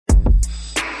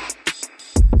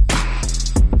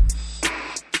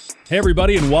Hey,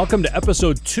 everybody, and welcome to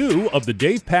episode 2 of the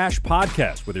Dave Pasch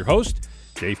podcast with your host,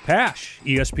 Dave Pasch,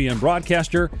 ESPN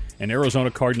broadcaster and Arizona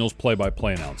Cardinals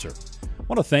play-by-play announcer. I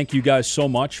want to thank you guys so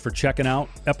much for checking out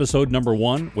episode number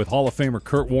 1 with Hall of Famer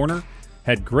Kurt Warner.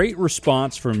 Had great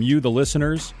response from you, the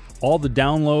listeners, all the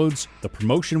downloads, the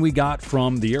promotion we got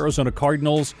from the Arizona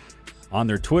Cardinals on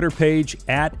their Twitter page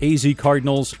at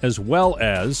AZCardinals, as well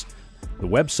as the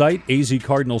website,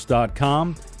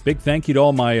 azcardinals.com. Big thank you to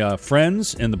all my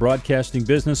friends in the broadcasting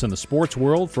business and the sports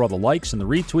world for all the likes and the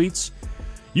retweets.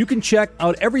 You can check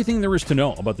out everything there is to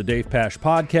know about the Dave Pasch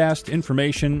podcast,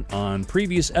 information on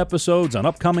previous episodes, on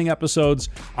upcoming episodes,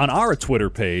 on our Twitter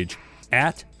page,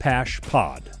 at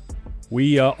PaschPod.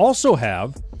 We also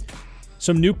have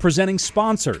some new presenting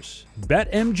sponsors,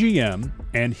 BetMGM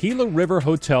and Gila River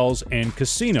Hotels and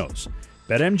Casinos.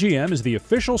 BetMGM is the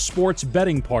official sports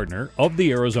betting partner of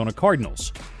the Arizona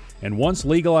Cardinals. And once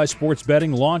legalized sports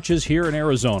betting launches here in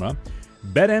Arizona,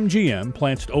 BetMGM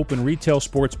plans to open retail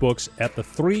sports books at the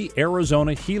 3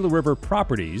 Arizona Gila River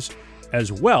properties,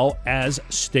 as well as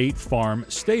State Farm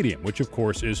Stadium, which of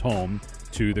course is home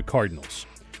to the Cardinals.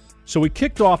 So we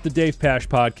kicked off the Dave Pasch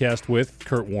podcast with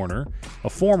Kurt Warner, a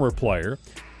former player.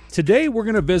 Today we're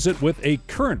going to visit with a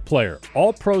current player,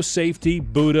 All-Pro safety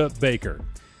Budda Baker.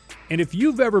 And if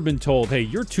you've ever been told, hey,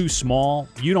 you're too small,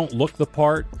 you don't look the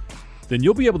part, then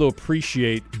you'll be able to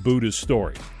appreciate Budda's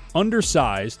story.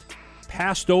 Undersized,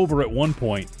 passed over at one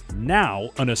point, now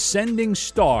an ascending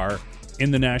star in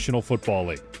the National Football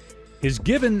League. His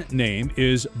given name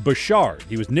is Bashard.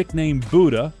 He was nicknamed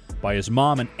Budda by his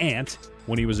mom and aunt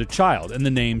when he was a child, and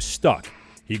the name stuck.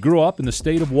 He grew up in the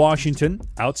state of Washington,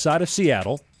 outside of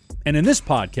Seattle, and in this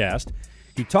podcast,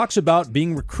 he talks about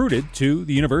being recruited to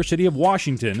the University of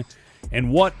Washington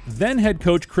and what then head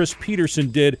coach Chris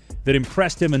Peterson did that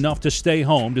impressed him enough to stay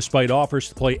home despite offers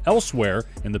to play elsewhere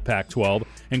in the Pac-12,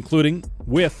 including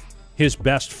with his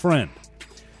best friend.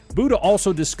 Budda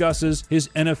also discusses his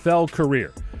NFL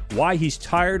career, why he's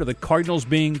tired of the Cardinals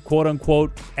being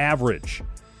quote-unquote average.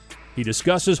 He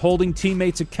discusses holding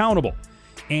teammates accountable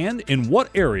and in what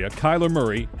area Kyler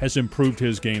Murray has improved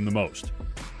his game the most.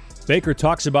 Baker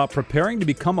talks about preparing to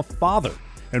become a father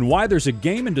and why there's a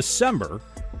game in December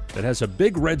that has a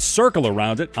big red circle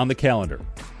around it on the calendar.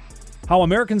 How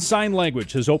American Sign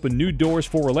Language has opened new doors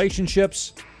for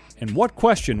relationships, and what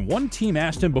question one team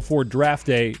asked him before draft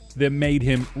day that made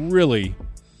him really,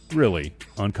 really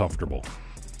uncomfortable.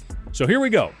 So here we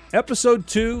go, episode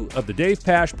 2 of the Dave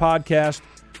Pasch podcast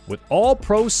with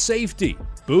All-Pro safety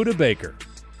Budda Baker.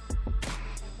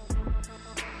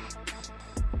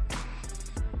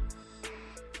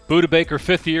 Budda Baker,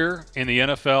 5th year in the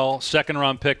NFL,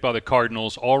 second-round pick by the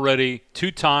Cardinals, already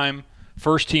 2-time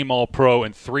first-team All-Pro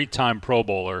and 3-time Pro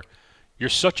Bowler. You're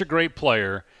such a great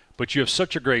player, but you have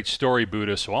such a great story,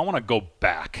 Budda, so I want to go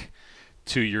back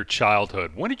to your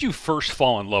childhood. When did you first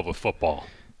fall in love with football?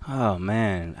 Oh,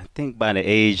 man, I think by the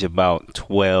age of about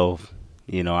 12,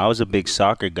 I was a big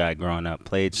soccer guy growing up,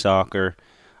 played soccer,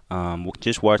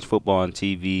 just watched football on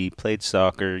TV, played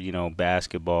soccer,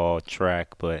 basketball,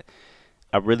 track, but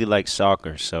I really like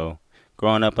soccer, so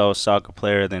growing up I was a soccer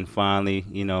player. Then finally,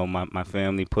 my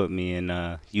family put me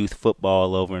in youth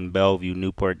football over in Bellevue,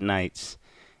 Newport Knights,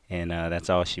 and that's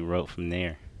all she wrote from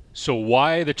there. So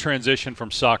why the transition from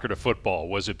soccer to football?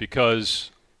 Was it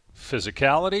because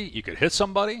physicality, you could hit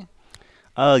somebody?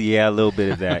 Oh, yeah, a little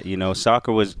bit of that.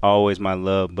 Soccer was always my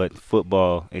love, but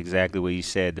football, exactly what you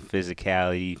said, the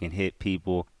physicality, you can hit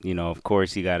people. Of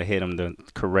course, you got to hit them the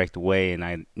correct way, and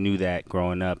I knew that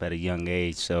growing up at a young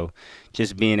age. So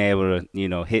just being able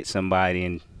to, hit somebody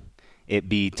and it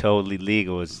be totally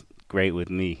legal is great with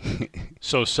me.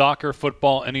 So soccer,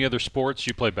 football, any other sports?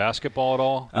 You play basketball at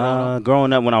all?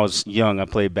 Growing up when I was young, I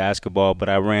played basketball, but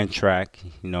I ran track.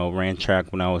 Ran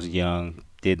track when I was young.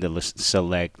 Did the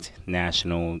select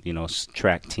national,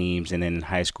 track teams, and then in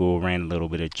high school ran a little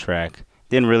bit of track.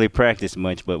 Didn't really practice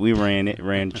much, but we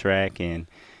ran track, and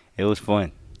it was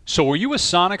fun. So were you a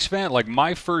Sonics fan? Like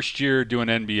my first year doing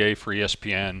NBA for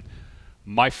ESPN,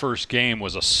 my first game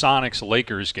was a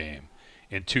Sonics-Lakers game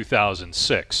in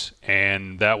 2006,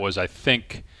 and that was, I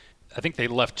think they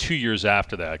left 2 years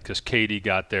after that because KD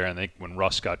got there, and I think when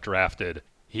Russ got drafted,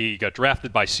 he got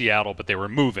drafted by Seattle, but they were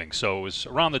moving. So it was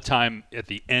around the time at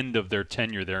the end of their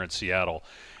tenure there in Seattle.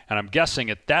 And I'm guessing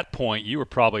at that point you were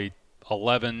probably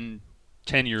 11,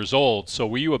 10 years old. So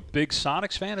were you a big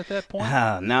Sonics fan at that point?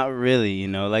 Not really.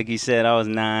 Like you said, I was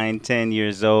 9, 10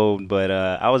 years old, but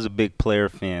I was a big player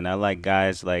fan. I like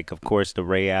guys like, of course, the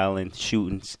Ray Allen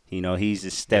shootings. He's the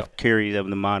Steph Curry of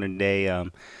the modern day.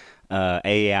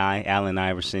 AI, Allen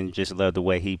Iverson, just loved the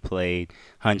way he played,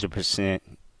 100%.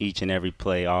 each and every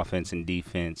play, offense and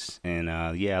defense. And,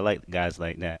 I like guys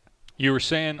like that. You were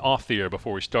saying off the air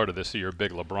before we started this that you're a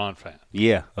big LeBron fan.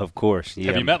 Yeah, of course. Yeah.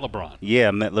 Have you met LeBron? Yeah,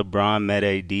 I met LeBron, met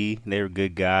AD. They were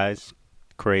good guys,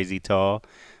 crazy tall.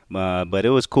 But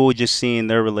it was cool just seeing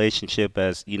their relationship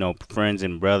as, friends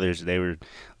and brothers. They were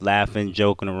laughing,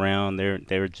 joking around.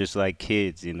 They were just like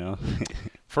kids,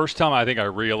 First time I think I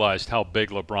realized how big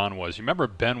LeBron was. You remember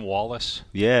Ben Wallace?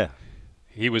 Yeah.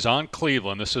 He was on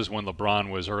Cleveland. This is when LeBron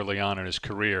was early on in his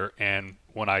career. And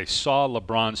when I saw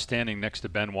LeBron standing next to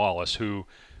Ben Wallace, who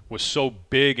was so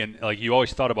big, and like you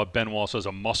always thought about Ben Wallace as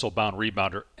a muscle-bound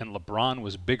rebounder, and LeBron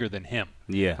was bigger than him.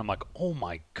 Yeah. I'm like, oh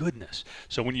my goodness.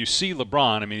 So when you see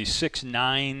LeBron, I mean, he's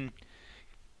 6'9",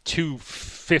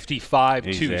 255,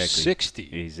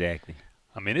 260. Exactly.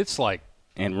 I mean, it's like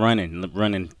and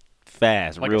running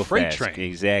fast, like real a freight fast. Train.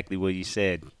 Exactly what you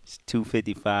said.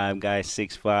 255, guy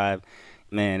 6'5".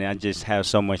 Man, I just have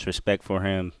so much respect for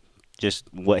him. Just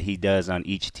what he does on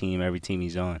each team, every team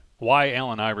he's on. Why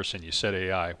Allen Iverson? You said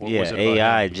AI. What was it about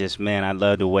AI. him? Just man, I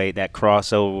love the way that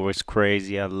crossover was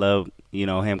crazy. I love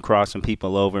him crossing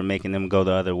people over, making them go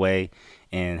the other way,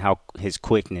 and how his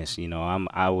quickness.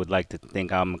 I would like to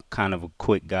think I'm kind of a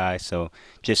quick guy, so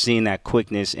just seeing that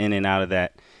quickness in and out of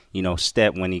that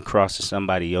step when he crosses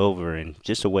somebody over, and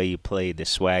just the way he played, the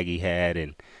swag he had,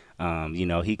 and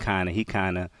he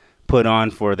kind of put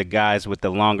on for the guys with the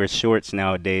longer shorts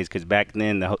nowadays, because back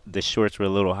then the shorts were a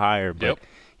little higher, but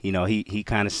he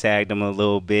kind of sagged them a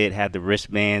little bit, had the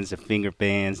wristbands, the finger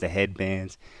bands, the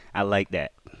headbands. I like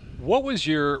that. What was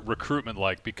your recruitment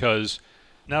like? Because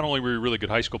not only were you a really good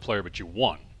high school player, but you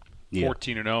won.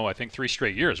 14-0, I think 3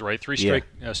 straight years, right? 3 straight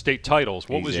state titles.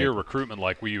 What was your recruitment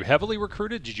like? Were you heavily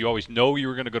recruited? Did you always know you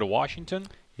were going to go to Washington?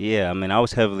 Yeah, I mean, I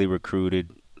was heavily recruited.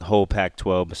 Whole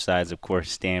Pac-12, besides of course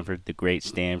Stanford, the great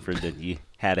Stanford, that you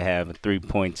had to have a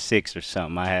 3.6 or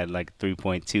something. I had like a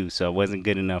 3.2, so it wasn't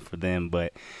good enough for them.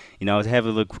 But I was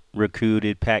heavily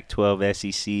recruited,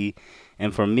 Pac-12, SEC,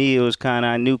 and for me it was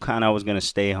I knew I was gonna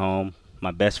stay home. My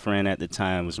best friend at the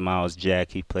time was Miles Jack.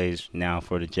 He plays now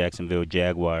for the Jacksonville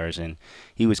Jaguars, and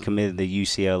he was committed to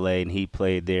UCLA, and he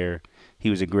played there. He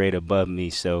was a grade above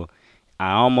me, so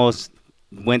I almost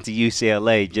went to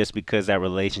UCLA just because that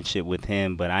relationship with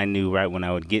him, but I knew right when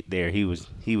I would get there he was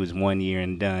 1 year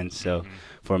and done. So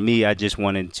for me, I just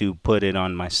wanted to put it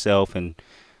on myself and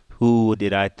who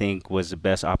did I think was the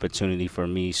best opportunity for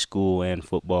me, school and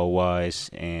football wise,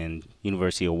 and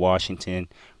University of Washington,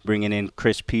 bringing in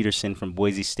Chris Peterson from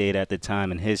Boise State at the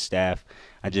time and his staff.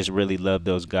 I just really loved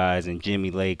those guys, and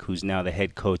Jimmy Lake, who's now the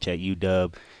head coach at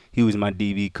UW. He was my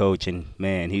DB coach, and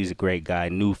man, he was a great guy,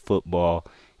 knew football.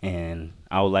 And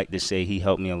I would like to say he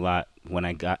helped me a lot when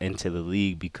I got into the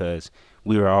league, because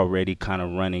we were already kind of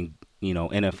running,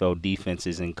 NFL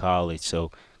defenses in college.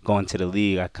 So going to the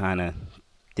league, I kind of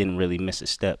didn't really miss a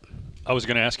step. I was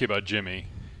going to ask you about Jimmy.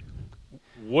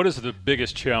 What is the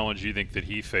biggest challenge you think that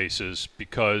he faces?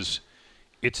 Because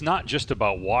it's not just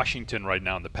about Washington right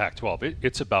now in the Pac-12.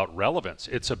 It's about relevance.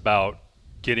 It's about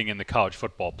getting in the college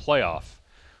football playoff,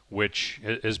 which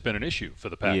has been an issue for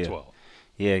the Pac-12.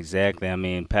 Yeah, exactly. I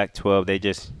mean,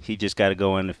 Pac-12, he just got to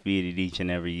go undefeated each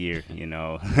and every year,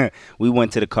 We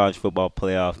went to the college football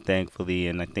playoff, thankfully,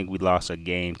 and I think we lost a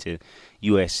game to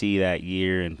USC that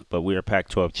year, but we were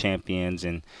Pac-12 champions,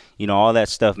 and, all that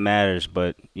stuff matters.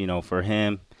 But, for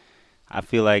him, I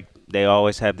feel like they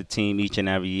always have the team each and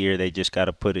every year. They just got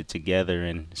to put it together,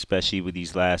 and especially with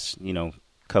these last,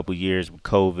 couple years with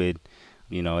COVID,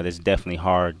 it's definitely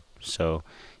hard. So,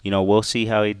 we'll see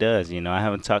how he does. I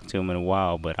haven't talked to him in a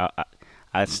while, but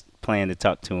I plan to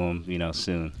talk to him,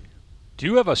 soon. Do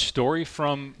you have a story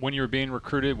from when you were being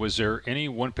recruited? Was there any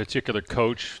one particular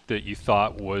coach that you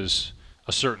thought was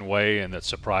a certain way and that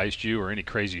surprised you, or any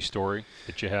crazy story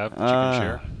that you have that you can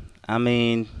share? I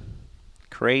mean,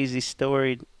 crazy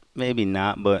story, maybe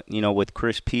not, but, with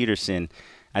Chris Peterson,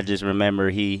 I just remember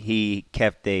he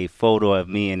kept a photo of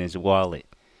me in his wallet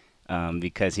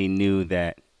because he knew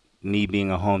that me being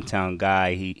a hometown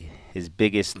guy, his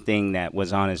biggest thing that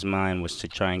was on his mind was to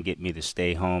try and get me to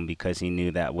stay home, because he knew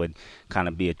that would kind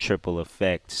of be a triple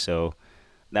effect. So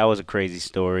that was a crazy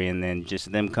story. And then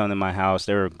just them coming to my house,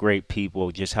 they were great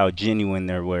people, just how genuine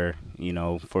they were.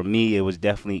 For me, it was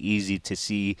definitely easy to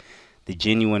see the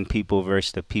genuine people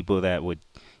versus the people that would,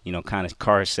 kind of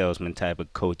car salesman type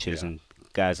of coaches and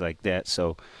guys like that.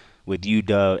 So with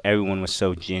UW, everyone was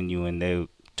so genuine. They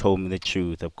told me the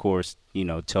truth. Of course,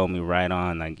 told me right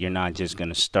on, like, you're not just going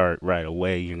to start right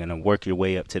away. You're going to work your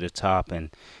way up to the top. And,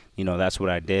 that's what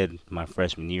I did my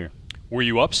freshman year. Were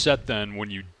you upset then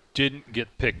when you didn't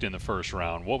get picked in the first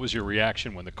round. What was your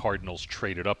reaction when the Cardinals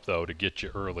traded up, though, to get you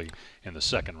early in the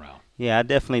second round? Yeah, I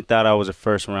definitely thought I was a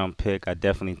first-round pick. I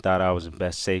definitely thought I was the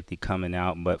best safety coming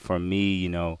out. But for me,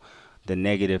 the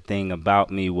negative thing about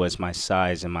me was my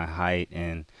size and my height,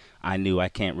 and I knew I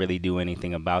can't really do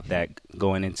anything about that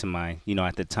going into my,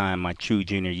 at the time, my true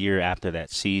junior year after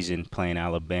that season playing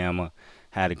Alabama.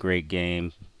 Had a great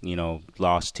game,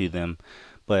 lost to them.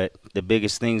 But the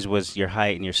biggest things was your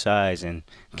height and your size, and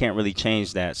can't really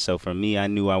change that. So for me, I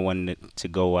knew I wanted to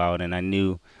go out, and I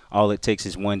knew all it takes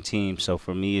is one team. So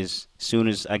for me, as soon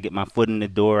as I get my foot in the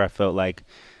door, I felt like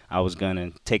I was going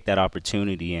to take that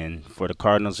opportunity. And for the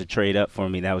Cardinals to trade up for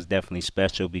me, that was definitely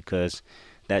special because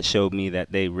that showed me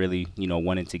that they really,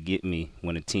 wanted to get me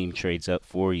when a team trades up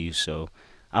for you. So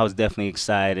I was definitely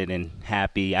excited and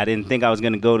happy. I didn't think I was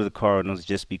going to go to the Cardinals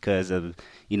just because of,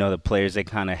 the players they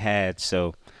kind of had.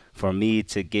 So for me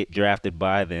to get drafted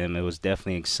by them, it was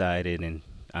definitely excited, and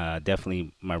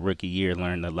definitely my rookie year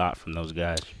learned a lot from those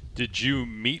guys. Did you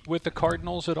meet with the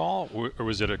Cardinals at all, or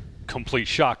was it a complete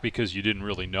shock because you didn't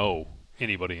really know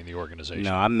anybody in the organization?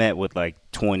 No, I met with like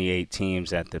 28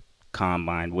 teams at the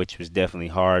Combine, which was definitely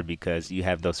hard because you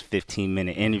have those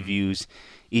 15-minute interviews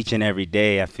each and every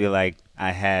day. I feel like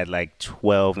I had like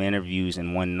 12 interviews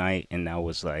in one night, and that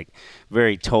was like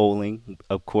very tolling,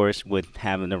 of course, with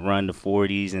having to run the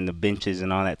 40s and the benches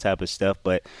and all that type of stuff.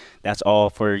 But that's all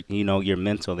for, your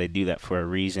mental. They do that for a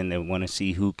reason. They want to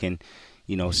see who can,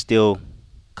 still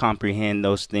comprehend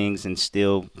those things and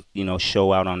still,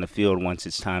 show out on the field once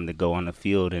it's time to go on the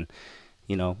field. And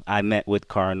I met with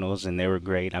Cardinals, and they were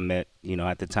great. I met,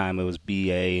 at the time it was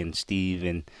B.A. and Steve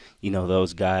and,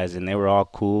 those guys, and they were all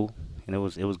cool, and it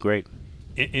was great.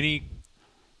 Any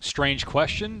strange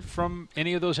question from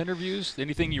any of those interviews?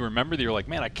 Anything you remember that you're like,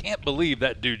 man, I can't believe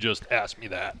that dude just asked me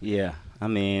that? Yeah.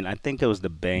 I think it was the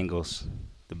Bengals.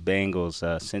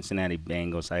 Cincinnati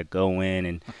Bengals. I go in,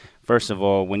 and first of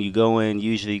all, when you go in,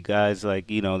 usually guys they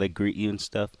greet you and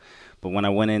stuff. But when I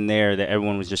went in there,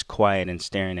 everyone was just quiet and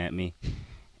staring at me.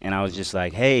 And I was just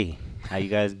like, hey, how you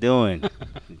guys doing?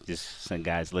 Just some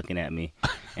guys looking at me.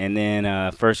 And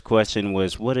then first question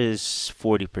was, what is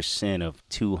 40% of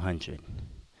 200?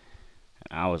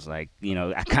 I was like,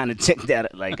 I kind of took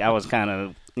that, like I was kind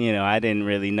of, I didn't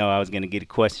really know I was going to get a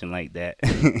question like that.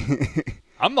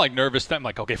 I'm like nervous. I'm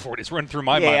like, okay, 40. It's running through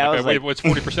my mind. Like, what's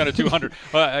 40% of 200?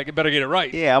 I better get it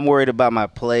right. Yeah, I'm worried about my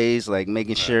plays, like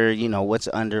making sure, what's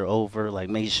under, over, like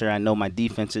making sure I know my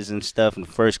defenses and stuff. And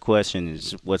the first question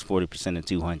is, what's 40% of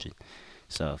 200?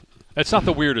 So that's not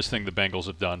the weirdest thing the Bengals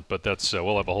have done, but that's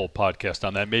we'll have a whole podcast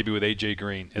on that, maybe with A.J.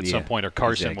 Green at some point, or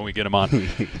Carson when we get him on.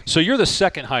 So you're the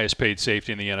second highest paid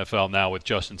safety in the NFL now, with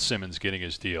Justin Simmons getting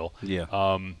his deal.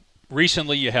 Yeah.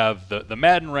 Recently, you have the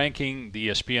Madden ranking, the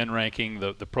ESPN ranking,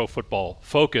 the Pro Football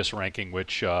Focus ranking,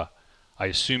 which I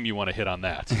assume you want to hit on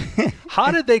that.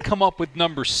 How did they come up with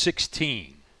number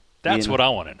 16? That's what I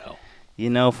want to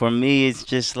know. For me, it's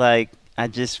just like I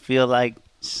just feel like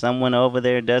someone over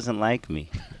there doesn't like me.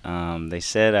 They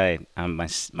said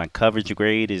my coverage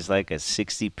grade is like a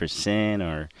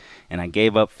 60%, and I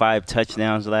gave up 5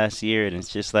 touchdowns last year, and it's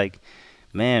just like,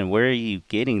 man, where are you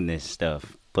getting this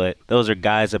stuff? But those are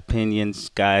guys' opinions,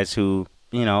 guys who,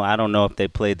 I don't know if they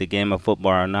played the game of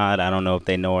football or not. I don't know if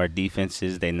they know our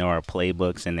defenses, they know our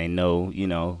playbooks, and they know,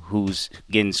 who's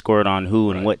getting scored on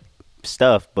who and what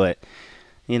stuff. But,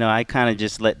 I kind of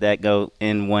just let that go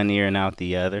in one ear and out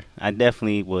the other. I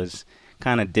definitely was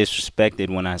kind of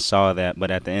disrespected when I saw that.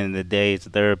 But at the end of the day, it's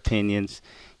their opinions.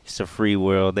 It's a free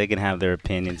world. They can have their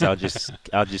opinions. I'll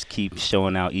just keep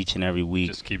showing out each and every week.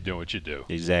 Just keep doing what you do.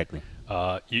 Exactly.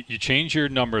 You change your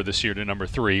number this year to number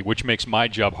 3, which makes my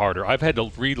job harder. I've had to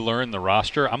relearn the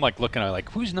roster. I'm like looking at like,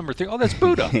 who's number 3? Oh, that's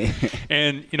Budda.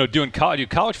 And do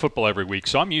college football every week,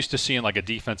 so I'm used to seeing like a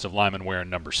defensive lineman wearing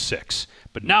number 6.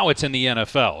 But now it's in the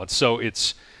NFL, and so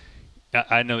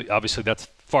I know obviously that's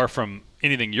far from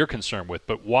anything you're concerned with,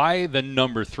 but why the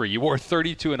number 3? You wore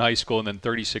 32 in high school and then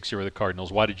 36 here with the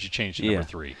Cardinals. Why did you change to number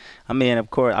 3? Of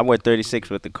course, I wore 36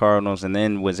 with the Cardinals and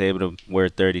then was able to wear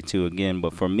 32 again.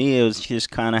 But for me, it was just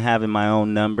kind of having my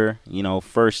own number.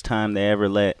 First time they ever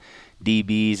let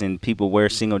DBs and people wear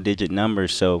single-digit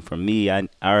numbers. So for me, I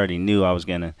already knew I was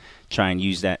going to try and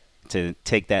use that to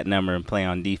take that number and play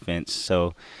on defense.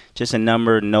 So just a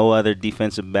number no other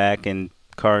defensive back in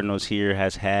Cardinals here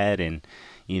has had, and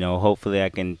hopefully I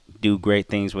can do great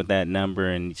things with that number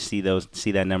and see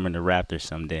that number in the Raptors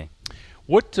someday.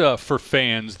 What, for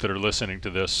fans that are listening to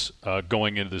this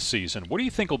going into the season, what do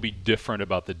you think will be different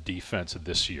about the defense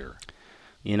this year?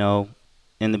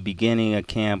 In the beginning of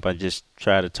camp, I just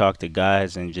try to talk to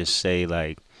guys and just say,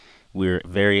 like, we're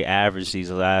very average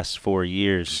these last 4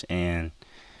 years, and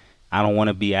I don't want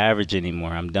to be average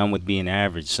anymore. I'm done with being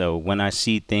average. So when I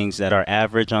see things that are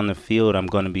average on the field, I'm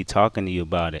going to be talking to you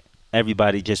about it.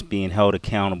 Everybody just being held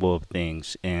accountable of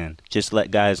things, and just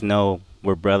let guys know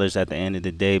we're brothers at the end of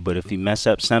the day. But if you mess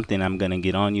up something, I'm going to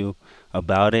get on you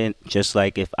about it. Just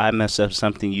like if I mess up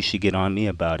something, you should get on me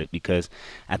about it, because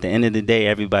at the end of the day,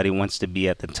 everybody wants to be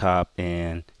at the top,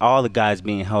 and all the guys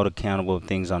being held accountable of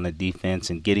things on the defense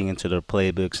and getting into their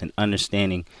playbooks and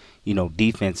understanding,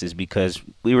 defenses, because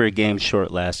we were a game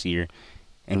short last year,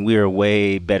 and we were a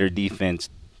way better defense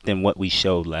than what we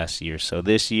showed last year. So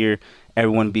this year,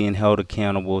 everyone being held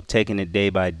accountable, taking it day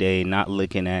by day, not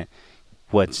looking at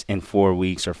what's in 4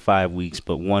 weeks or 5 weeks,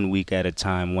 but 1 week at a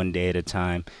time, 1 day at a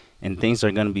time, and things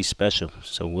are going to be special.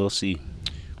 So we'll see.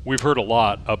 We've heard a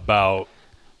lot about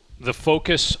the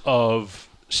focus of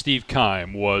Steve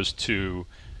Keim was to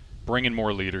bring in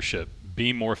more leadership,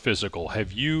 be more physical.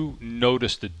 Have you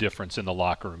noticed a difference in the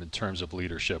locker room in terms of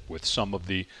leadership with some of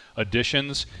the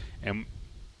additions and,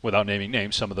 without naming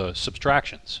names, some of the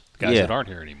subtractions, guys that aren't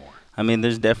here anymore? I mean,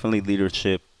 there's definitely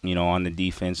leadership, on the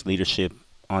defense, leadership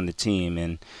on the team.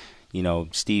 And,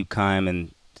 Steve Keim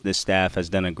and the staff has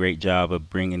done a great job of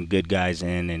bringing good guys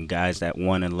in, and guys that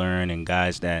want to learn, and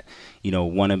guys that,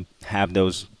 want to have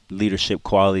those leadership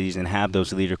qualities and has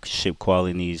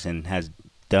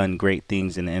done great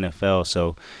things in the NFL.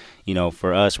 So,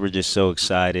 for us, we're just so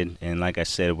excited. And like I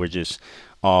said, we're just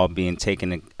all being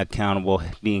taken accountable,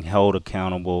 being held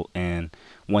accountable, and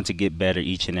want to get better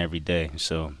each and every day.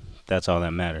 So that's all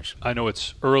that matters. I know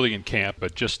it's early in camp,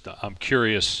 but just I'm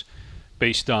curious,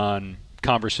 based on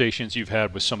conversations you've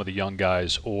had with some of the young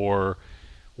guys or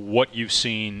what you've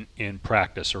seen in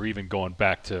practice or even going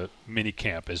back to mini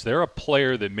camp, is there a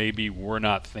player that maybe we're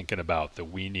not thinking about that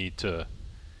we need to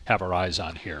have our eyes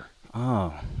on here?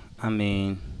 Oh, I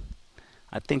mean,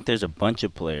 I think there's a bunch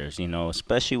of players,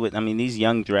 especially with, these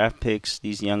young draft picks,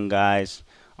 these young guys.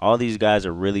 All these guys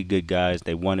are really good guys.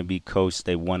 They want to be coached.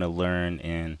 They want to learn.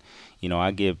 And,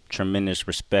 I give tremendous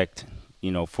respect,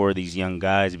 for these young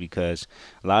guys, because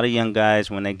a lot of young guys,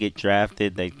 when they get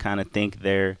drafted, they kind of think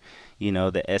they're,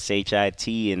 the SHIT,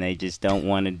 and they just don't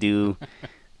want to do,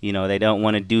 they don't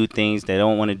want to do things. They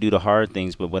don't want to do the hard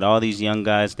things. But with all these young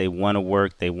guys, they want to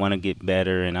work. They want to get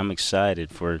better. And I'm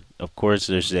excited for, of course,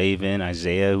 there's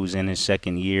Isaiah, who's in his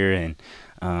second year. And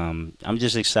I'm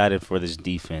just excited for this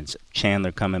defense.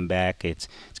 Chandler coming back. It's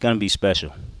going to be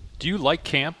special. Do you like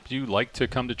camp? Do you like to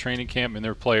come to training camp? And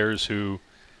there are players who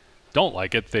don't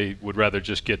like it. They would rather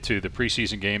just get to the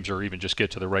preseason games or even just get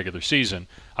to the regular season.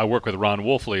 I work with Ron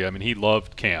Wolfley. He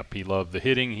loved camp. He loved the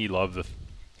hitting.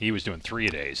 He was doing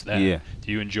 3-a-days then. Yeah.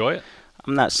 Do you enjoy it?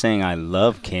 I'm not saying I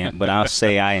love camp, but I'll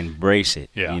say I embrace it.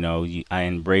 Yeah. I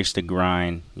embrace the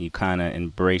grind. You kind of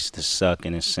embrace the suck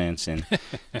in a sense. And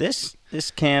this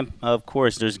camp, of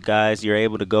course, there's guys you're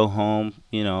able to go home,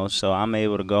 so I'm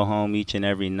able to go home each and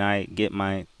every night, get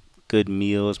my good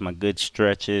meals, my good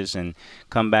stretches, and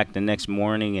come back the next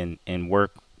morning and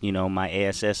work, my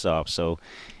ASS off. So,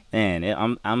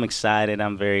 man, I'm excited.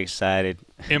 I'm very excited.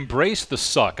 Embrace the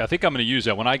suck. I think I'm going to use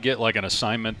that when I get like an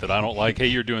assignment that I don't like. Hey,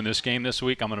 you're doing this game this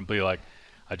week. I'm going to be like,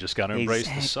 I just got to embrace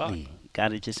the suck. Got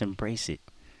to just embrace it.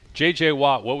 J.J.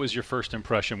 Watt, what was your first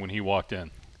impression when he walked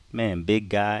in? Man, big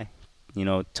guy,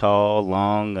 tall,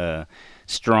 long,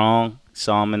 strong.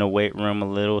 Saw him in the weight room a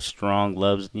little, strong,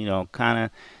 loves, kind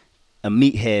of a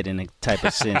meathead in a type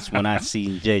of sense when I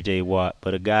see J.J. Watt.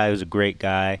 But a guy who's a great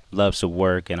guy, loves to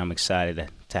work, and I'm excited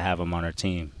to have him on our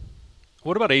team.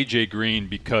 What about A.J. Green?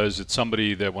 Because it's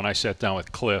somebody that when I sat down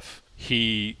with Cliff,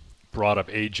 he brought up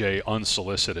A.J.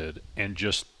 unsolicited, and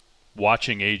just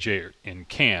watching A.J. in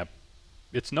camp,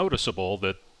 it's noticeable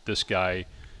that this guy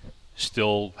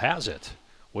still has it.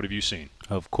 What have you seen?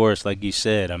 Of course, like you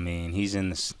said, he's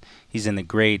in the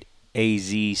great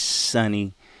AZ,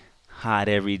 sunny, hot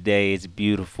every day. It's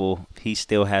beautiful. He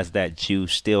still has that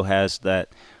juice, still has that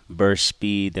burst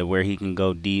speed that where he can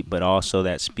go deep, but also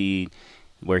that speed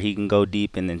where he can go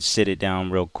deep and then sit it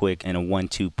down real quick in a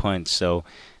 1-2 punch. So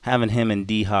having him and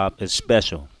D-Hop is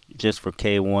special. Just for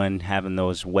K1, having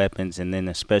those weapons, and then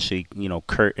especially,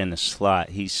 Kurt in the slot.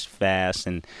 He's fast,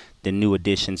 and the new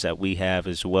additions that we have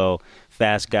as well.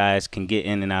 Fast guys can get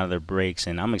in and out of their breaks,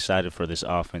 and I'm excited for this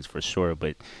offense for sure.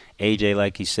 But AJ,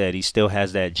 like he said, he still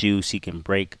has that juice. He can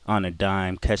break on a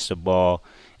dime, catch the ball,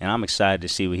 and I'm excited to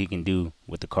see what he can do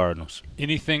with the Cardinals.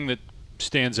 Anything that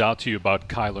stands out to you about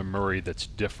Kyler Murray that's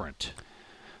different?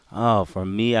 Oh, for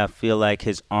me, I feel like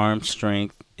his arm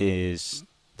strength is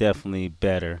definitely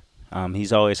better.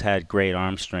 He's always had great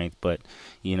arm strength, but,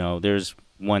 there's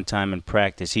one time in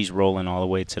practice, he's rolling all the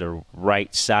way to the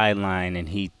right sideline, and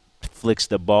he flicks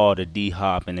the ball to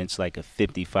D-Hop, and it's like a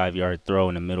 55-yard throw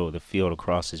in the middle of the field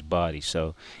across his body.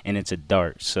 So, and it's a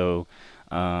dart. So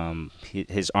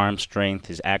his arm strength,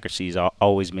 his accuracy has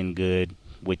always been good,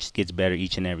 which gets better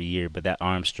each and every year, but that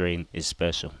arm strength is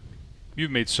special.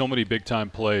 You've made so many big-time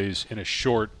plays in a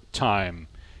short time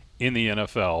in the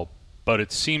NFL, but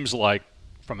it seems like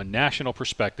from a national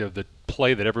perspective, the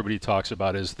play that everybody talks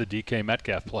about is the DK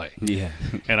Metcalf play. Yeah.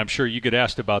 And I'm sure you get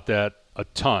asked about that a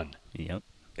ton. Yep.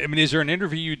 I mean, is there an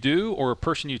interview you do or a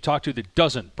person you talk to that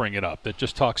doesn't bring it up, that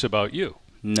just talks about you?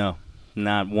 No,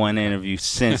 not one interview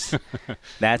since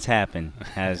that's happened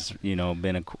has,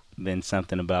 been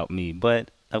something about me.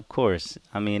 But, of course,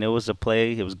 I mean, it was a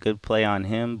play. It was a good play on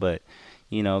him, but,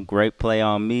 great play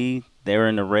on me. They were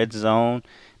in the red zone.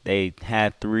 They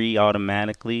had 3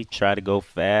 automatically, try to go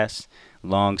fast,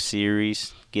 long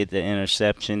series, get the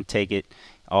interception, take it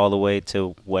all the way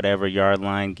to whatever yard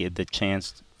line, give the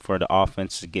chance for the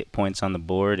offense to get points on the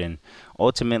board, and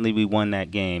ultimately we won that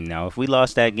game. Now, if we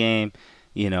lost that game,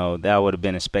 that would have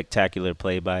been a spectacular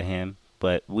play by him,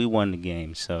 but we won the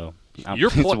game, so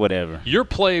it's whatever. Your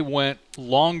play went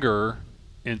longer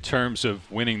in terms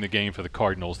of winning the game for the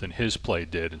Cardinals than his play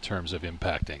did in terms of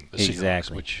impacting the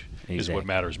Seahawks, which is what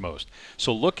matters most.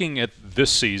 So looking at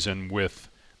this season with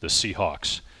the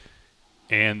Seahawks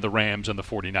and the Rams and the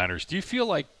 49ers, do you feel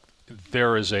like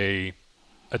there is a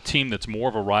team that's more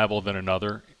of a rival than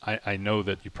another? I know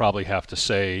that you probably have to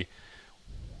say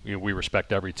we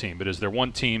respect every team, but is there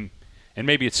one team, and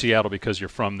maybe it's Seattle because you're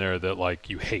from there, that like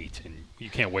you hate and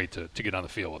you can't wait to get on the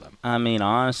field with them? I mean,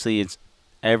 honestly, it's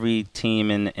every team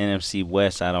in the NFC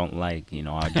West I don't like.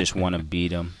 I just want to beat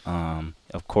them.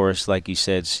 Of course, like you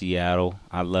said, Seattle,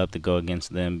 I love to go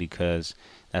against them because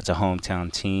that's a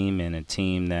hometown team and a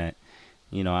team that,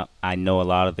 I know a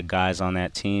lot of the guys on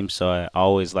that team, so I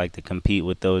always like to compete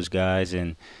with those guys.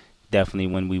 And definitely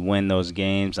when we win those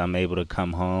games, I'm able to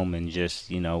come home and just,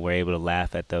 we're able to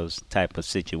laugh at those type of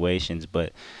situations.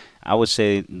 But I would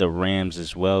say the Rams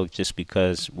as well, just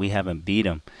because we haven't beat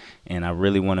them. And I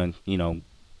really want to,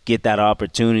 get that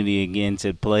opportunity again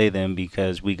to play them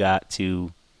because we got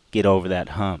to get over that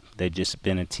hump. They've just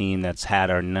been a team that's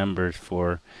had our numbers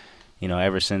for,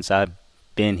 ever since I've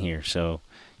been here. So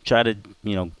try to,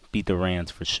 beat the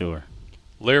Rams for sure.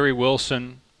 Larry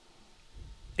Wilson,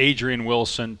 Adrian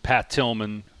Wilson, Pat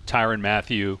Tillman, Tyrann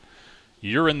Mathieu,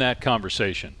 you're in that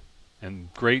conversation.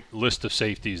 And great list of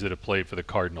safeties that have played for the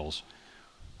Cardinals.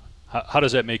 How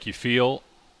does that make you feel?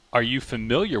 Are you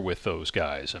familiar with those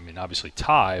guys? I mean, obviously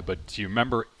Ty, but do you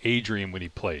remember Adrian when he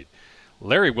played?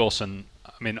 Larry Wilson,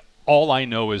 I mean, all I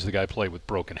know is the guy played with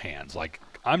broken hands. Like,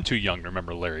 I'm too young to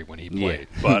remember Larry when he played.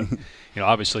 Yeah. But,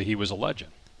 obviously he was a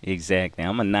legend. Exactly.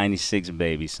 I'm a 96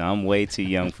 baby, so I'm way too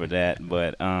young for that.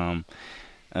 But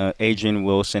Adrian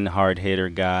Wilson, hard hitter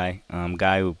guy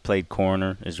who played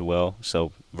corner as well,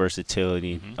 so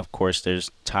versatility. Mm-hmm. Of course,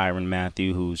 there's Tyrann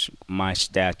Mathieu, who's my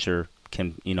stature,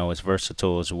 is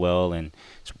versatile as well, and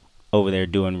is over there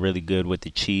doing really good with the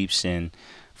Chiefs. And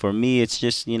for me, it's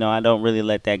just, I don't really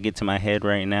let that get to my head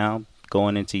right now.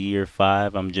 Going into year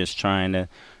 5, I'm just trying to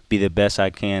be the best I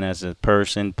can as a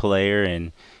person, player,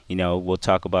 and, we'll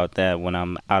talk about that when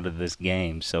I'm out of this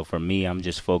game. So for me, I'm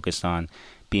just focused on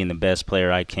being the best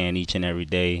player I can each and every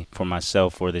day for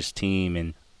myself, for this team,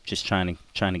 and just trying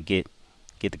to get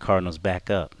the Cardinals back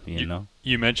up,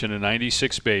 You mentioned a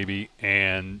 96 baby,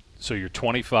 and so you're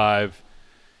 25.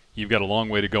 You've got a long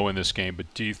way to go in this game, but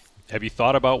have you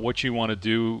thought about what you want to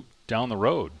do down the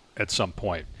road at some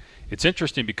point? It's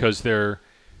interesting because I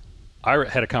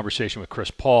had a conversation with Chris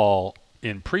Paul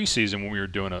in preseason when we were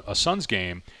doing a Suns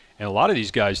game, and a lot of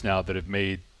these guys now that have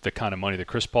made the kind of money that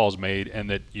Chris Paul's made and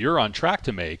that you're on track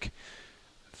to make,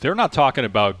 they're not talking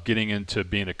about getting into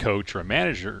being a coach or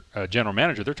a general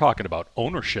manager. They're talking about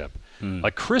ownership.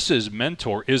 Like Chris's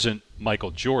mentor isn't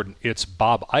Michael Jordan. It's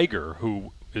Bob Iger,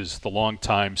 who is the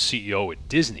longtime CEO at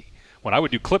Disney. When I would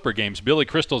do Clipper games, Billy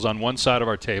Crystal's on one side of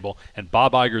our table and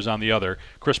Bob Iger's on the other.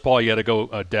 Chris Paul, you got to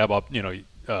go dab up,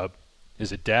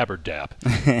 is it dab or dap?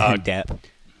 Dap.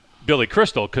 Billy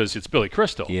Crystal, because it's Billy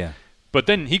Crystal. Yeah. But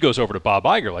then he goes over to Bob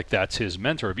Iger, like that's his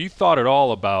mentor. Have you thought at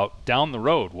all about down the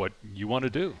road what you want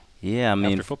to do? Yeah, I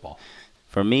mean, after football.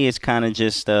 For me, it's kind of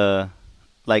just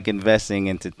like investing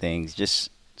into things,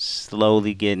 just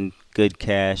slowly getting good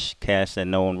cash that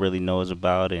no one really knows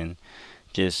about, and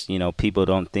just, people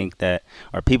don't think that,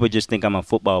 or people just think I'm a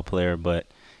football player, but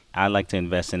I like to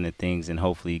invest into things and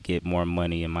hopefully get more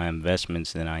money in my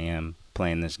investments than I am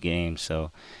playing this game.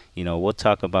 So, we'll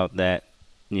talk about that,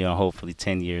 hopefully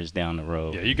 10 years down the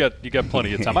road. Yeah, you got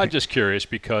plenty of time. I'm just curious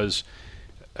because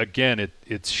again,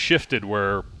 it's shifted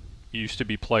where it used to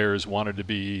be players wanted to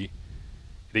be,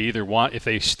 they either want, if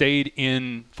they stayed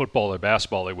in football or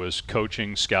basketball, it was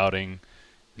coaching, scouting.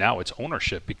 Now it's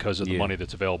ownership because of the money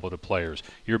that's available to players.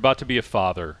 You're about to be a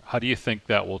father. How do you think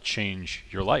that will change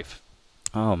your life?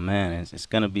 Oh, man, it's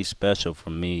going to be special for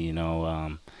me,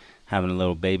 having a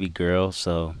little baby girl.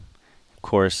 So, of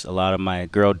course, a lot of my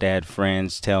girl dad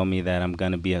friends tell me that I'm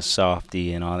going to be a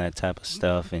softie and all that type of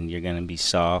stuff, and you're going to be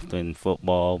soft in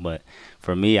football. But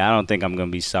for me, I don't think I'm going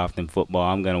to be soft in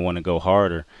football. I'm going to want to go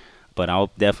harder. But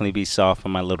I'll definitely be soft for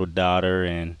my little daughter,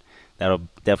 and that'll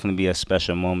definitely be a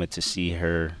special moment to see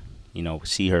her,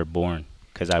 see her born,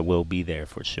 because I will be there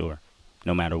for sure,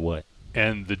 no matter what.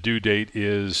 And the due date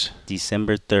is?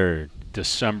 December 3rd.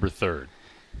 December 3rd.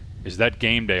 Is that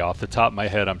game day? Off the top of my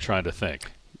head, I'm trying to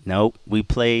think. Nope. We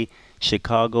play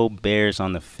Chicago Bears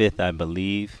on the 5th, I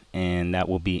believe, and that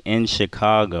will be in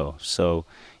Chicago. So,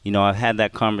 I've had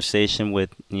that conversation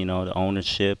with, the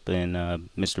ownership and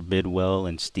Mr. Bidwell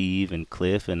and Steve and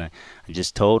Cliff, and I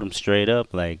just told them straight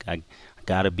up, like, I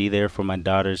got to be there for my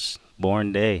daughter's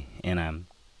born day, and I'm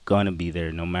going to be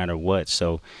there no matter what.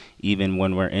 So even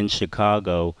when we're in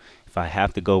Chicago, if I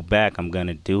have to go back, I'm going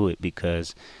to do it,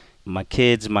 because my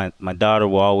kids, my daughter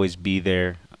will always be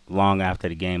there long after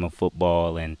the game of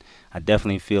football, and I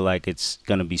definitely feel like it's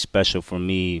going to be special for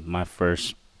me, my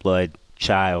first blood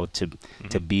child,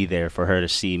 to be there for her to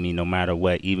see me no matter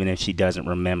what. Even if she doesn't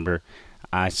remember,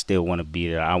 I still want to be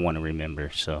there. I want to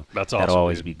remember. So that's awesome, that'll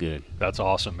always be good. That's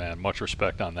awesome, man. Much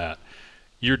respect on that.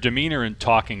 Your demeanor in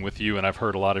talking with you, and I've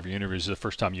heard a lot of your interviews, the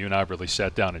first time you and I really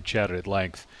sat down and chatted at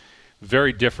length,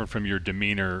 very different from your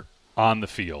demeanor on the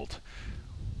field.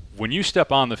 When you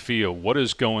step on the field, what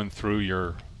is going through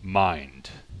your mind?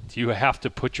 Do you have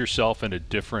to put yourself in a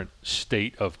different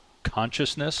state of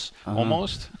consciousness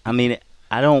almost? I mean,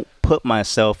 I don't put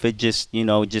myself, it just,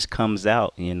 it just comes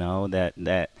out,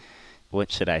 that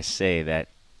what should I say, that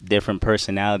different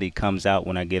personality comes out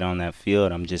when I get on that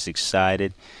field. I'm just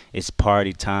excited. It's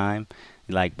party time,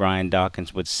 like Brian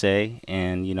Dawkins would say.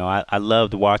 And, I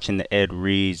loved watching the Ed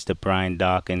Reeds, the Brian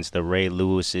Dawkins, the Ray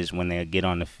Lewises when they get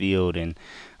on the field. And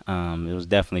it was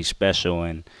definitely special.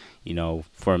 And,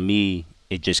 for me,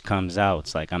 it just comes out.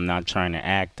 It's like I'm not trying to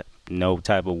act no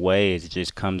type of way. It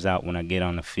just comes out when I get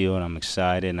on the field. I'm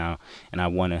excited, and I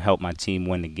want to help my team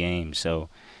win the game. So,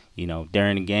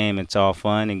 during the game, it's all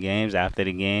fun and games. After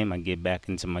the game, I get back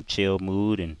into my chill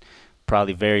mood and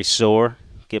probably very sore.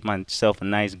 Get myself a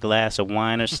nice glass of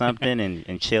wine or something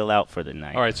and chill out for the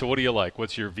night. All right, so what do you like?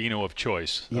 What's your vino of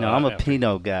choice? I'm a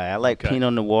Pinot guy. I like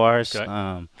Pinot Noirs.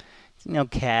 Okay.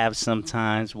 Cabs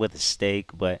sometimes with a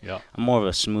steak, but I'm more of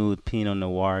a smooth Pinot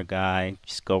Noir guy.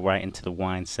 Just go right into the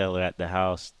wine cellar at the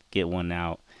house, get one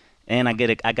out. And I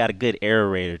got a good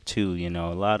aerator too,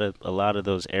 A lot of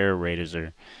those aerators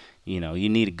are, you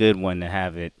need a good one to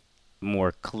have it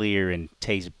more clear and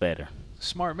taste better.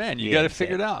 Smart man. You got to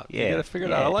figure it out. Yeah. You got to figure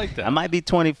it out. I like that. I might be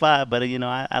 25, but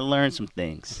I learned some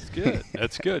things. That's good.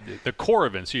 That's good. The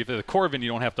Coravin. So if the Coravin, you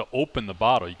don't have to open the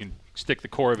bottle. You can stick the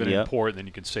Coravin in and pour it, and then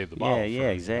you can save the bottle. Yeah,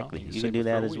 exactly. You can do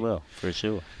that as well, for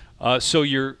sure. So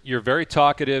you're very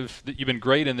talkative. You've been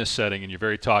great in this setting, and you're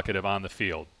very talkative on the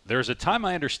field. There's a time,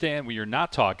 I understand, when you're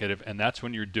not talkative, and that's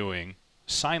when you're doing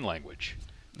sign language.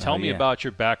 Tell me about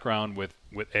your background with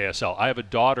ASL. I have a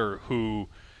daughter who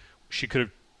she could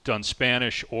have done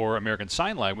Spanish or American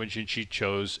Sign Language, and she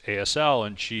chose ASL,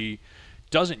 and she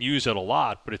doesn't use it a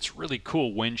lot, but it's really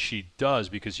cool when she does,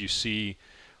 because you see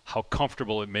how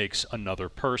comfortable it makes another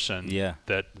person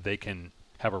that they can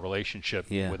have a relationship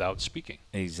without speaking.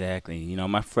 Exactly.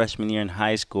 My freshman year in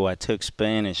high school, I took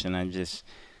Spanish, and I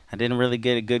didn't really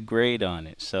get a good grade on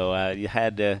it. So I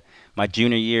had my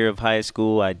junior year of high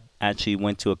school, I actually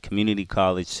went to a community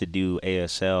college to do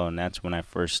ASL, and that's when I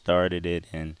first started it.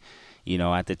 And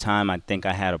at the time, I think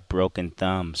I had a broken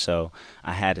thumb, so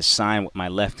I had to sign with my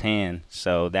left hand.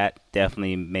 So that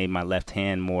definitely made my left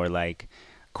hand more like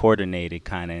coordinated,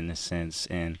 kind of in a sense.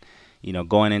 And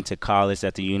going into college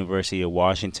at the University of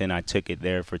Washington, I took it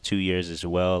there for 2 years as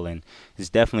well. And it's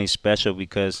definitely special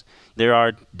because there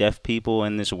are deaf people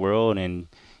in this world, and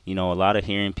a lot of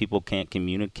hearing people can't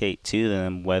communicate to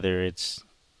them, whether it's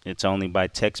only by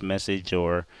text message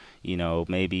or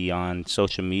maybe on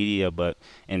social media, but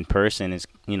in person it's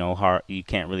hard. You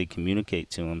can't really communicate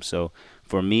to them. So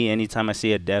for me, anytime I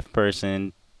see a deaf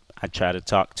person, I try to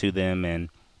talk to them and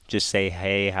just say,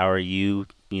 hey, how are you?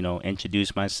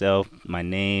 Introduce myself, my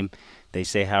name. They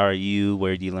say, how are you?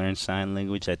 Where do you learn sign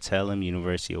language? I tell them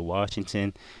University of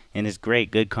Washington, and it's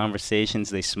great. Good conversations.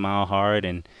 They smile hard,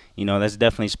 and that's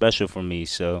definitely special for me.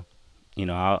 So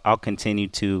I'll continue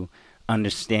to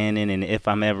understanding. And if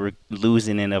I'm ever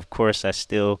losing, and of course I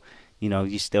still,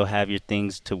 you still have your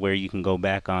things to where you can go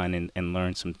back on and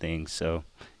learn some things. So,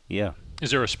 yeah.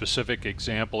 Is there a specific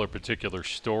example or particular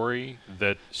story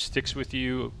that sticks with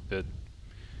you that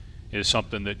is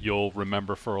something that you'll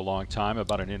remember for a long time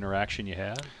about an interaction you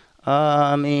had?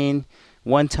 I mean,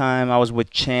 one time I was with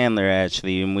Chandler,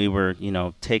 actually, and we were,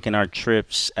 taking our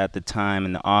trips at the time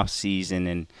in the off season,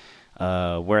 and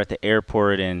we're at the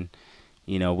airport, and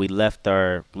we left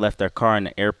our car in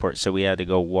the airport, so we had to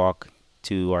go walk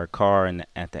to our car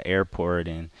at the airport,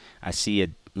 and I see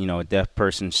a deaf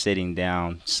person sitting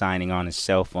down signing on his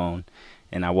cell phone,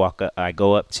 and I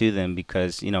go up to them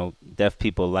because deaf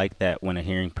people like that when a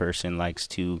hearing person likes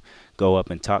to go up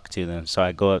and talk to them. So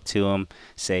I go up to him,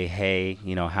 say, hey,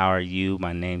 how are you?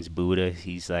 My name's Budda.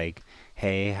 He's like,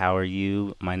 hey, how are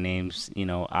you? My name's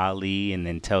Ali, and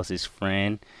then tells his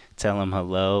friend, tell him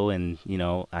hello, and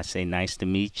I say nice to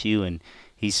meet you, and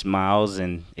he smiles,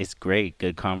 and it's great,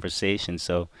 good conversation.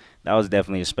 So that was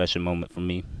definitely a special moment for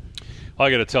me. I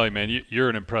got to tell you, man, you're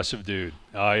an impressive dude.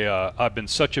 I've been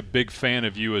such a big fan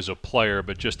of you as a player,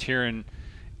 but just hearing,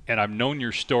 and I've known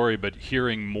your story, but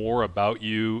hearing more about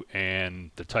you and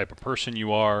the type of person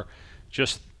you are,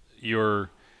 just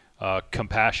your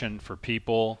compassion for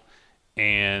people,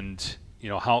 and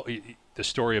how the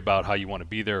story about how you want to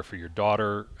be there for your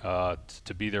daughter,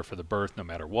 to be there for the birth no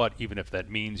matter what, even if that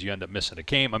means you end up missing a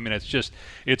game. I mean,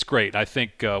 it's great. I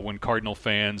think when Cardinal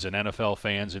fans and NFL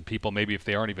fans and people, maybe if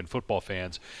they aren't even football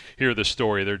fans, hear this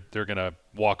story, they're going to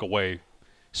walk away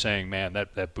saying, man,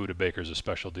 that Budda Baker's a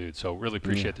special dude. So really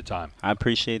appreciate the time. I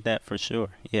appreciate that for sure.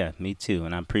 Yeah, me too.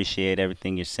 And I appreciate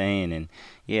everything you're saying. And,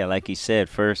 yeah, like you said,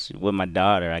 first with my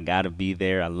daughter, I got to be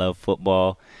there. I love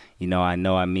football. I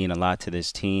know I mean a lot to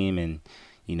this team, and,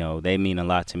 they mean a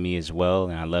lot to me as well,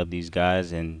 and I love these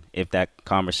guys. And if that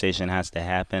conversation has to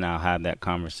happen, I'll have that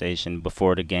conversation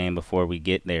before the game, before we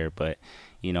get there. But,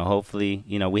 hopefully,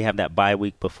 we have that bye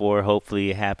week before. Hopefully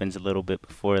it happens a little bit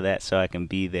before that so I can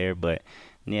be there. But,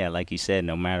 yeah, like you said,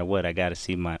 no matter what, I got to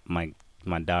see my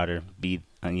daughter be,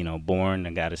 born.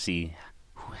 I got to see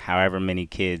however many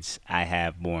kids I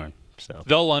have born. So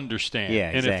they'll understand. Yeah,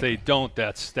 exactly. And if they don't,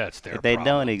 that's their problem. If they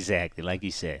don't, exactly, like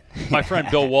you said. My friend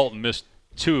Bill Walton missed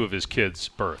 2 of his kids'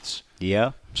 births.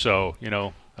 Yeah. So,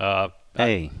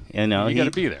 hey, you got to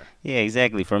be there. Yeah,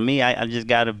 exactly. For me, I just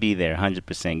got to be there,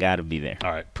 100%. Got to be there. All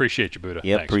right. Appreciate you, Budda.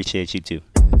 Yep, Thanks. Appreciate you too.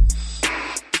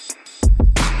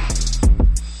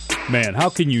 Man, how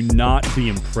can you not be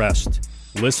impressed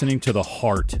listening to the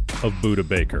heart of Budda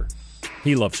Baker?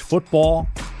 He loves football,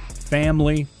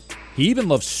 family. He even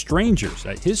loves strangers.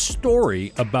 His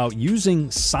story about using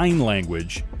sign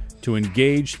language to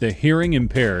engage the hearing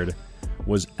impaired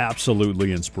was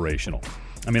absolutely inspirational.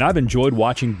 I mean, I've enjoyed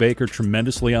watching Baker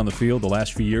tremendously on the field the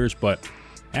last few years, but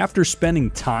after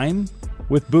spending time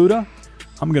with Budda,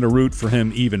 I'm going to root for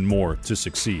him even more to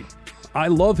succeed. I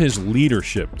love his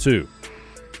leadership, too.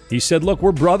 He said, look,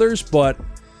 we're brothers, but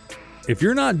if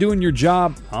you're not doing your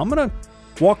job, I'm going to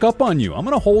walk up on you. I'm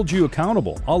going to hold you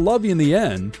accountable. I'll love you in the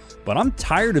end, but I'm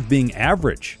tired of being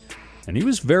average. And he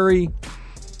was very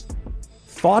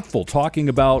thoughtful, talking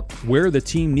about where the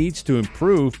team needs to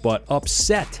improve, but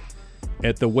upset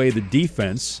at the way the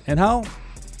defense and how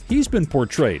he's been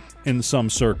portrayed in some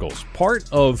circles. Part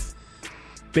of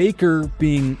Baker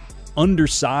being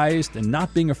undersized and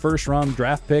not being a first-round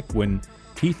draft pick when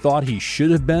he thought he should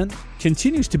have been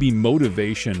continues to be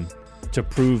motivation to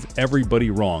prove everybody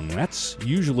wrong. That's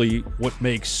usually what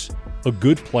makes a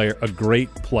good player a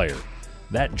great player.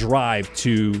 That drive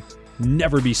to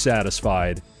never be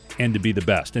satisfied and to be the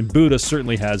best. And Budda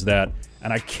certainly has that,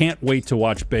 and I can't wait to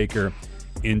watch Baker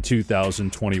in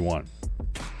 2021.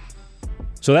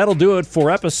 So that'll do it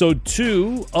for episode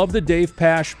 2 of the Dave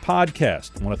Pasch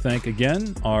podcast. I want to thank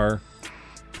again our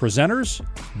presenters,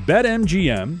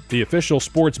 BetMGM, the official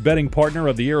sports betting partner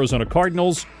of the Arizona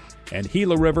Cardinals, and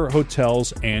Gila River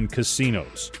Hotels and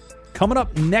Casinos. Coming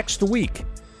up next week,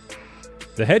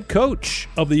 the head coach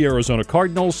of the Arizona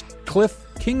Cardinals, Cliff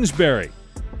Kingsbury,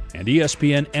 and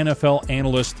ESPN NFL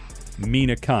analyst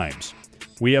Mina Kimes.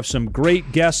 We have some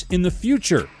great guests in the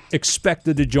future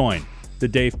expected to join the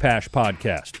Dave Pasch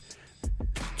podcast.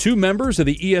 2 members of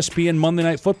the ESPN Monday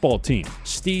Night Football team,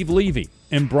 Steve Levy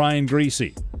and Brian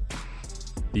Griese.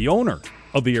 The owner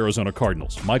of the Arizona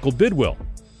Cardinals, Michael Bidwill.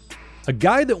 A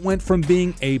guy that went from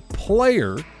being a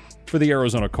player for the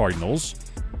Arizona Cardinals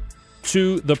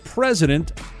to the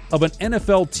president of an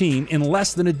NFL team in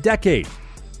less than a decade.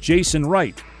 Jason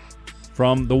Wright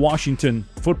from the Washington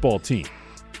football team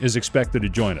is expected to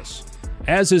join us.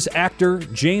 as is actor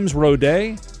James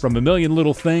Roday from A Million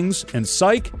Little Things and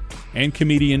Psych, and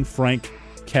comedian Frank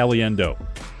Caliendo.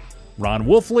 Ron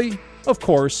Wolfley, of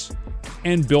course,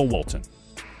 and Bill Walton,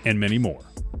 and many more.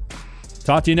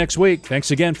 Talk to you next week.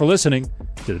 Thanks again for listening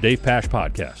to the Dave Pasch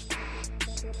Podcast.